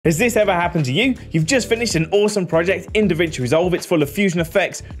Has this ever happened to you? You've just finished an awesome project in Davinci Resolve. It's full of fusion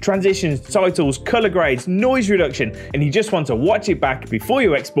effects, transitions, titles, color grades, noise reduction, and you just want to watch it back before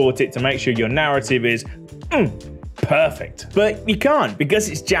you export it to make sure your narrative is perfect. But you can't, because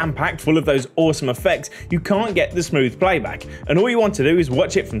it's jam-packed full of those awesome effects. You can't get the smooth playback, and all you want to do is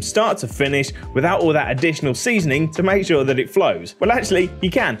watch it from start to finish without all that additional seasoning to make sure that it flows. Well, actually,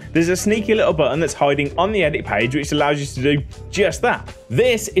 you can. There's a sneaky little button that's hiding on the edit page which allows you to do just that.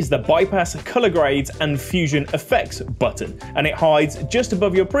 This is the bypass color grades and fusion effects button, and it hides just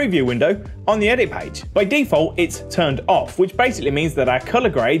above your preview window on the edit page. By default, it's turned off, which basically means that our color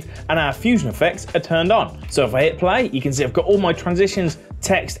grades and our fusion effects are turned on. So if I hit play, you can see I've got all my transitions,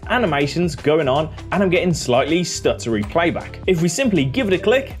 text, animations going on, and I'm getting slightly stuttery playback. If we simply give it a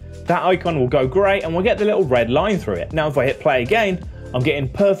click, that icon will go grey and we'll get the little red line through it. Now if I hit play again, I'm getting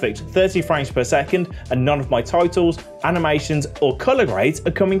perfect 30 frames per second and none of my titles, animations or color grades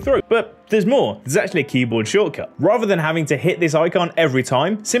are coming through. But there's more. There's actually a keyboard shortcut. Rather than having to hit this icon every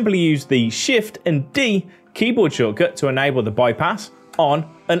time, simply use the Shift and D keyboard shortcut to enable the bypass on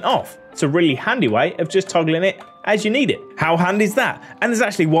and off. It's a really handy way of just toggling it as you need it. How handy is that? And there's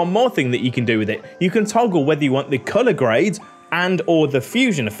actually one more thing that you can do with it. You can toggle whether you want the color grades and or the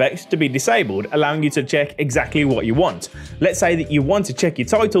fusion effects to be disabled, allowing you to check exactly what you want. Let's say that you want to check your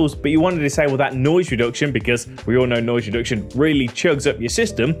titles, but you want to disable that noise reduction because we all know noise reduction really chugs up your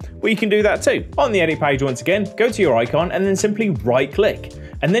system. Well, you can do that too. On the edit page, once again, go to your icon and then simply right click.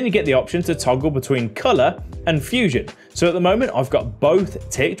 And then you get the option to toggle between color and fusion. So at the moment I've got both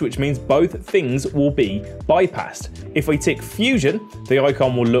ticked, which means both things will be bypassed. If we tick fusion, the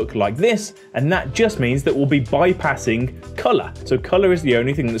icon will look like this, and that just means that we'll be bypassing color. So color is the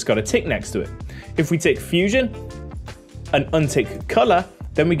only thing that's got a tick next to it. If we tick fusion and untick color,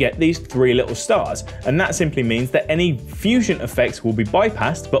 then we get these three little stars, and that simply means that any fusion effects will be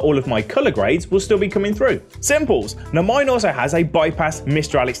bypassed, but all of my color grades will still be coming through. Simples. Now mine also has a bypass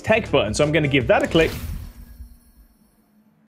MrAlexTech button, so I'm going to give that a click